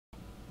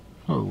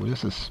Oh,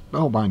 this is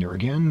Spellbinder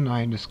again.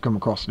 I just come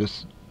across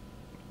this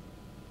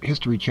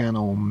History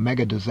Channel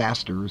Mega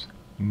Disasters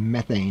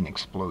Methane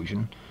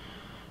Explosion.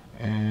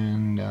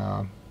 And,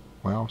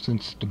 well,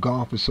 since the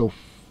Gulf is so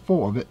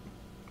full of it,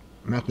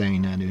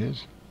 methane that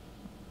is,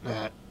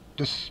 that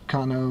just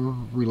kind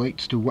of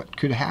relates to what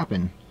could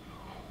happen.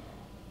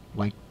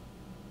 Like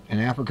in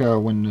Africa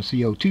when the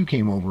CO2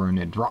 came over and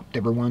it dropped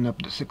everyone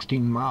up to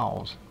 16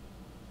 miles.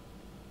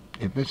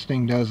 If this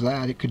thing does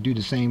that, it could do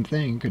the same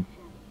thing.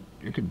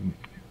 A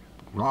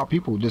lot of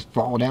people just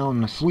fall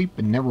down asleep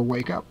and never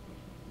wake up.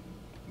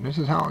 This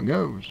is how it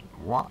goes.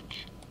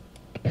 Watch.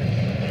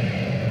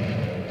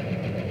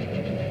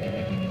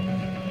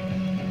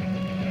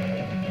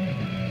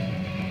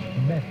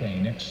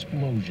 Methane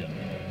explosion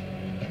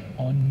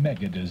on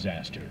mega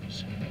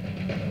disasters.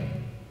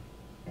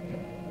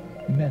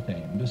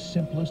 Methane, the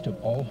simplest of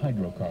all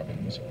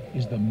hydrocarbons,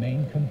 is the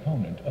main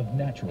component of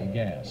natural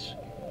gas.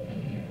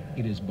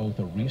 It is both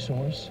a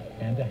resource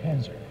and a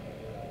hazard.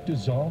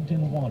 Dissolved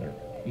in water,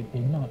 it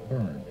will not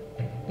burn,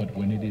 but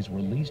when it is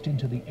released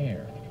into the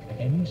air,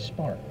 any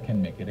spark can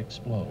make it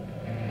explode.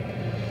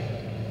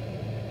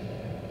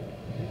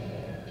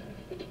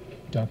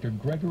 Dr.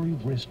 Gregory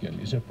Riskin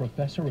is a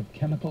professor of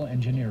chemical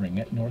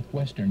engineering at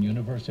Northwestern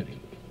University.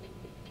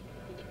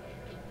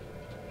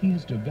 He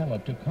has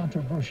developed a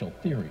controversial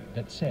theory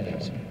that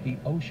says the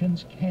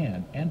oceans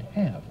can and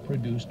have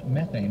produced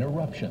methane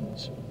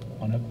eruptions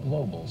on a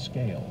global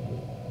scale.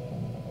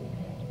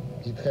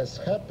 It has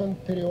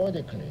happened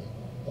periodically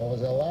over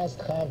the last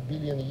half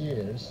billion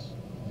years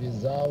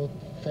without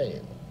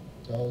fail.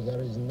 So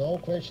there is no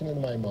question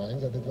in my mind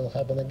that it will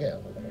happen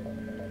again.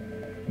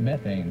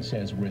 Methane,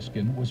 says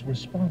Riskin, was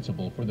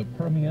responsible for the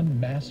Permian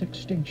mass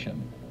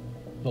extinction,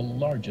 the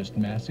largest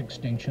mass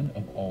extinction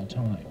of all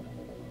time.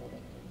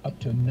 Up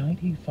to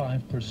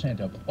 95%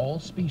 of all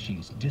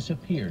species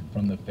disappeared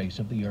from the face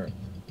of the Earth.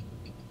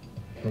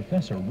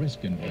 Professor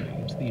Riskin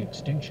believes the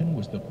extinction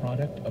was the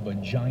product of a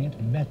giant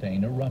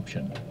methane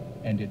eruption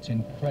and its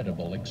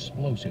incredible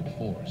explosive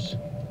force.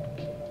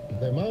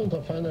 The amount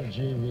of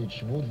energy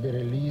which would be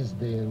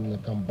released in the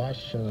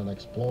combustion and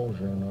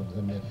explosion of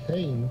the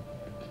methane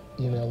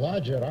in a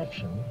large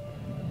eruption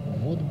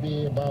would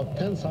be about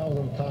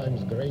 10,000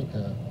 times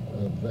greater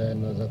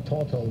than the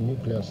total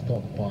nuclear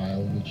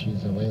stockpile which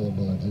is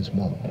available at this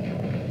moment.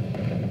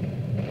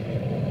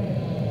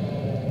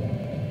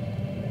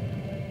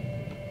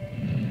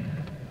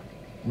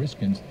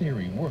 Riskin's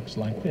theory works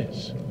like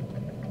this.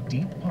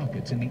 Deep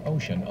pockets in the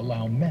ocean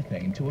allow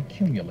methane to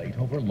accumulate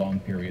over long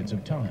periods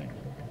of time.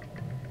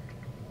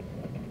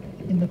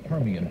 In the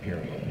Permian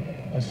period,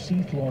 a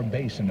seafloor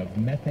basin of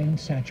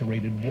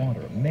methane-saturated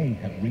water may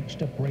have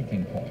reached a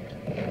breaking point.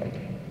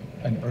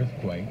 An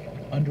earthquake,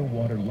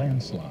 underwater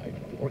landslide,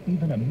 or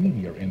even a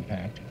meteor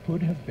impact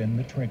could have been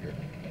the trigger.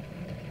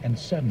 And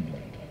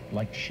suddenly,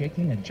 like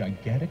shaking a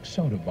gigantic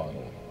soda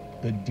bottle,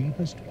 the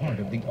deepest part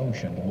of the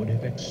ocean would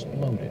have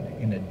exploded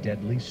in a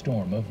deadly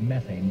storm of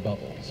methane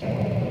bubbles.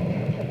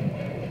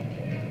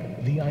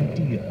 The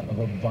idea of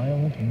a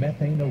violent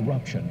methane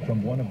eruption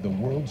from one of the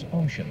world's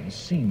oceans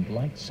seemed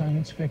like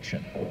science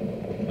fiction,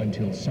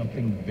 until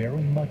something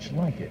very much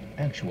like it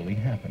actually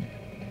happened.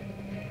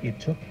 It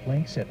took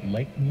place at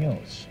Lake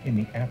Nyos in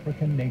the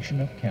African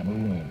nation of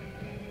Cameroon.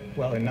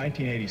 Well, in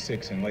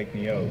 1986 in Lake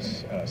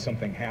Nyos,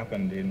 something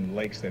happened in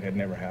lakes that had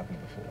never happened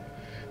before.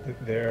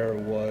 There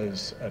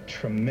was a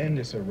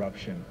tremendous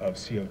eruption of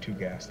CO2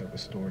 gas that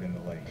was stored in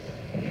the lake.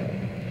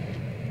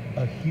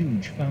 A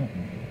huge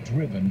fountain,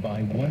 driven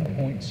by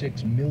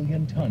 1.6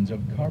 million tons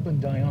of carbon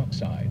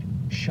dioxide,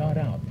 shot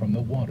out from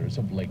the waters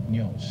of Lake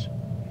Nyos.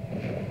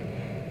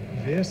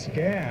 This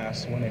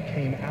gas, when it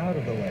came out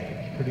of the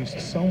lake, produced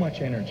so much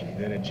energy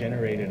that it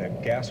generated a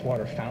gas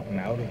water fountain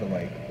out of the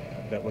lake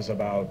that was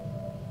about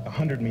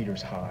 100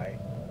 meters high.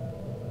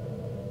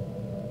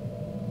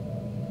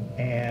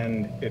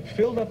 And it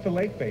filled up the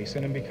lake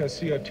basin, and because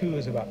CO2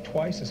 is about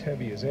twice as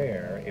heavy as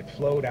air, it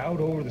flowed out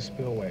over the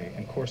spillway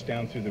and coursed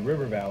down through the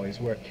river valleys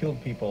where it killed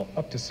people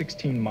up to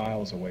 16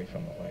 miles away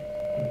from the lake.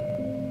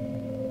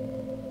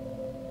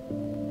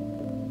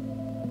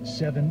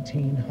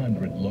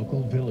 1,700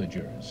 local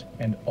villagers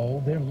and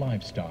all their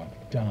livestock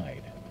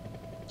died,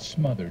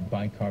 smothered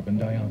by carbon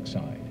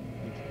dioxide.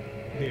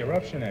 The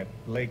eruption at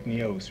Lake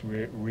Nyos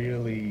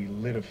really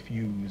lit a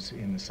fuse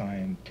in the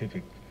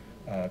scientific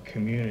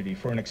community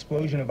for an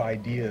explosion of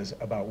ideas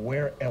about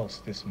where else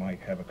this might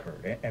have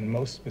occurred, and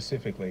most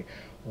specifically,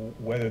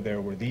 whether there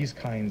were these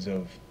kinds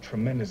of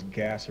tremendous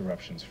gas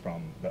eruptions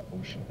from the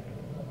ocean.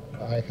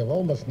 I have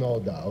almost no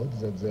doubt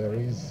that there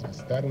is a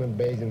stagnant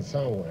basin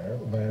somewhere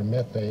where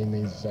methane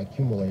is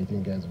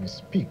accumulating as we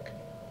speak.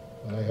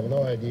 I have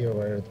no idea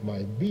where it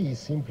might be,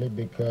 simply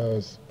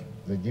because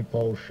the deep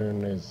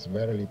ocean is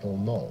very little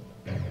known.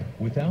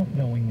 Without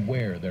knowing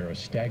where there are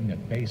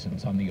stagnant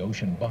basins on the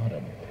ocean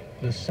bottom,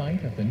 the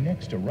site of the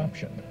next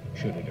eruption,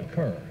 should it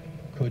occur,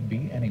 could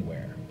be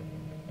anywhere.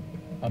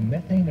 A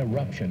methane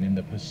eruption in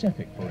the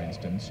Pacific, for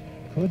instance,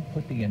 could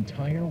put the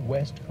entire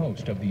west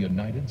coast of the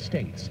United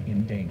States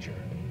in danger.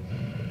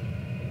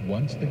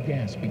 once the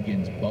gas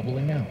begins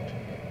bubbling out,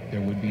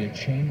 there would be a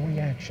chain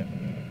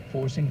reaction,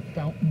 forcing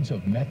fountains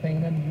of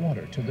methane and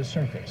water to the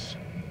surface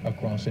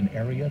across an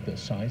area the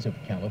size of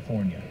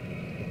California.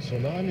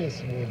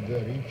 Tsunamis would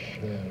reach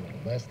the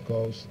west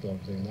coast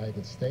of the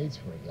United States,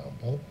 for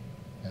example,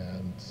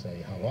 and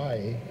say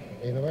Hawaii,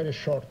 in a very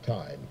short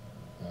time,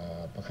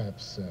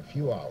 perhaps a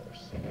few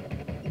hours.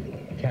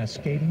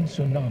 Cascading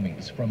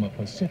tsunamis from a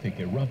Pacific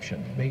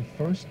eruption may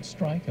first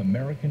strike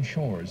American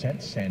shores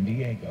at San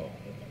Diego.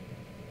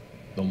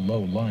 The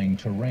low-lying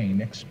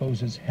terrain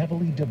exposes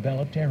heavily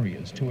developed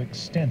areas to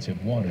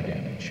extensive water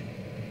damage.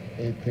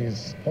 It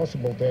is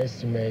possible to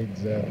estimate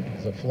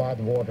that the flood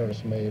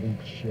waters may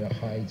reach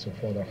heights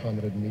of over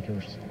 100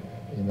 meters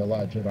in a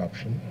large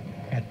eruption.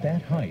 At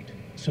that height,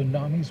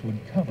 tsunamis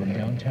would cover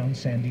downtown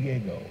San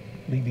Diego,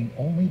 leaving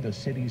only the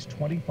city's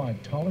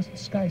 25 tallest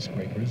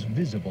skyscrapers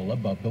visible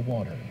above the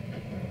water.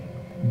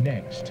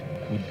 Next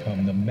would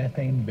come the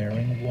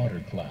methane-bearing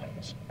water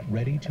clouds,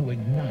 ready to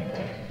ignite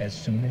as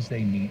soon as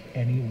they meet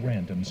any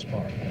random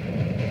spark.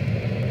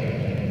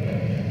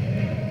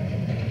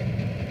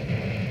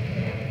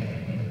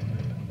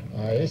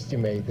 I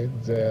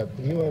estimated that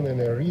even in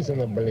a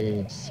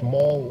reasonably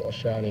small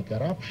oceanic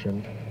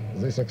eruption,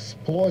 this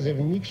explosive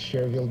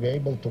mixture will be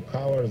able to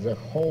cover the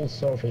whole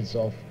surface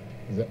of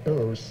the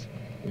Earth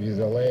with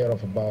a layer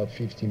of about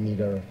 50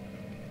 meters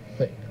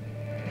thick.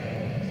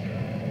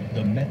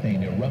 The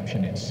methane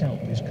eruption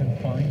itself is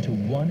confined to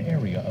one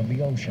area of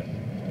the ocean,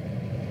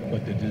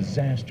 but the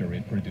disaster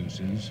it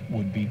produces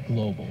would be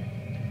global.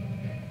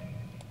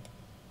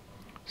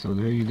 So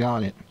there you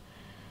got it.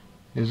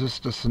 Is this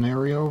the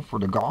scenario for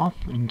the Gulf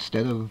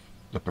instead of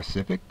the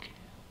Pacific?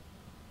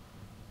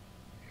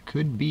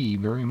 Could be,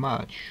 very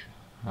much.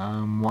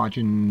 I'm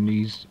watching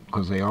these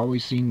because they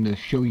always seem to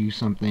show you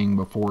something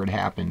before it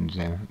happens.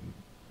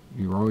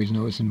 You always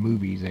notice in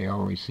movies they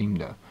always seem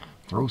to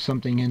throw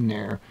something in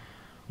there,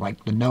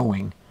 like the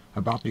knowing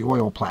about the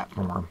oil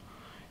platform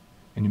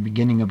in the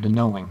beginning of the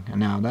knowing. And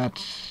now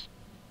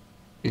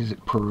is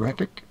it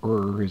prolific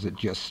or is it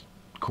just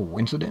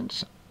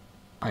coincidence?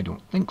 I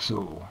don't think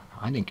so.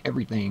 I think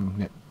everything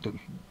that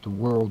the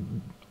world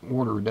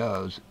order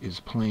does is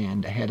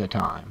planned ahead of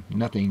time.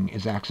 Nothing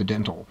is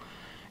accidental.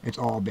 It's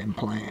all been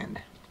planned.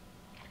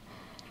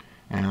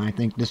 And I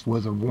think this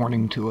was a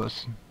warning to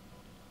us.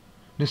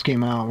 This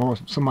came out, well,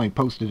 somebody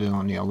posted it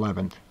on the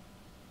 11th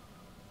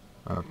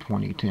of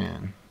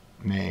 2010,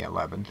 May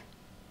 11th.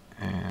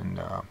 And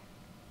the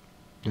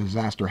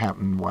disaster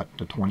happened, what,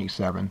 the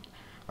 27th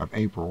of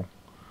April.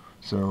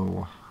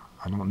 So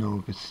I don't know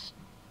if it's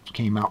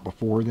came out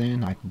before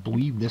then. I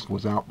believe this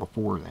was out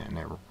before then,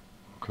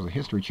 because the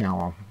History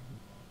Channel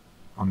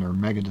on their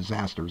mega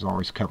disasters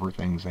always cover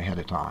things ahead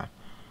of time.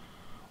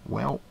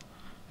 Well,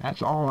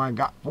 that's all I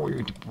got for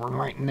you for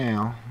right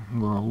now.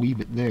 I'm going to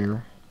leave it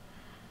there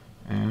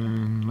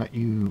and let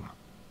you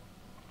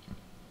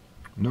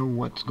know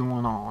what's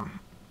going on.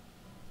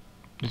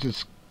 This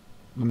is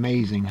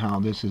amazing how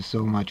this is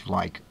so much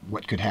like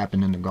what could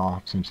happen in the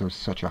Gulf, since there's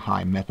such a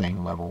high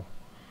methane level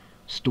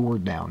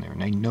stored down there,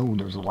 and they know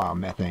there's a lot of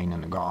methane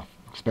in the Gulf,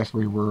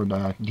 especially where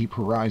the Deep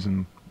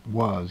Horizon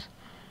was.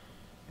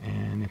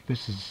 And if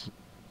this is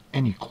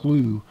any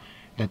clue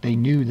that they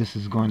knew this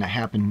is going to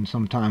happen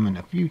sometime in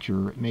the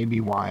future, it may be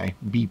why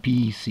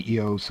BP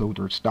CEO sold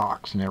their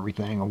stocks and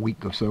everything a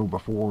week or so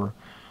before.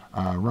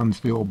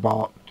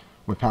 Rumsfeld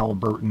with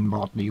Halliburton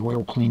bought the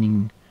oil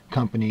cleaning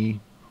company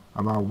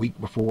about a week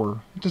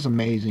before. It's just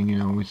amazing, you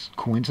know. It's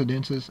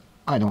coincidences?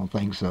 I don't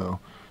think so.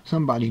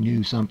 Somebody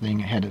knew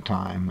something ahead of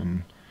time,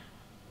 and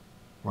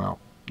well,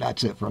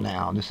 that's it for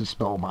now. This is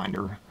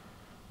Spellbinder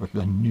with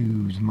the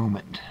news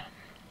moment.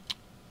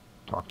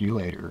 Talk to you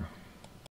later.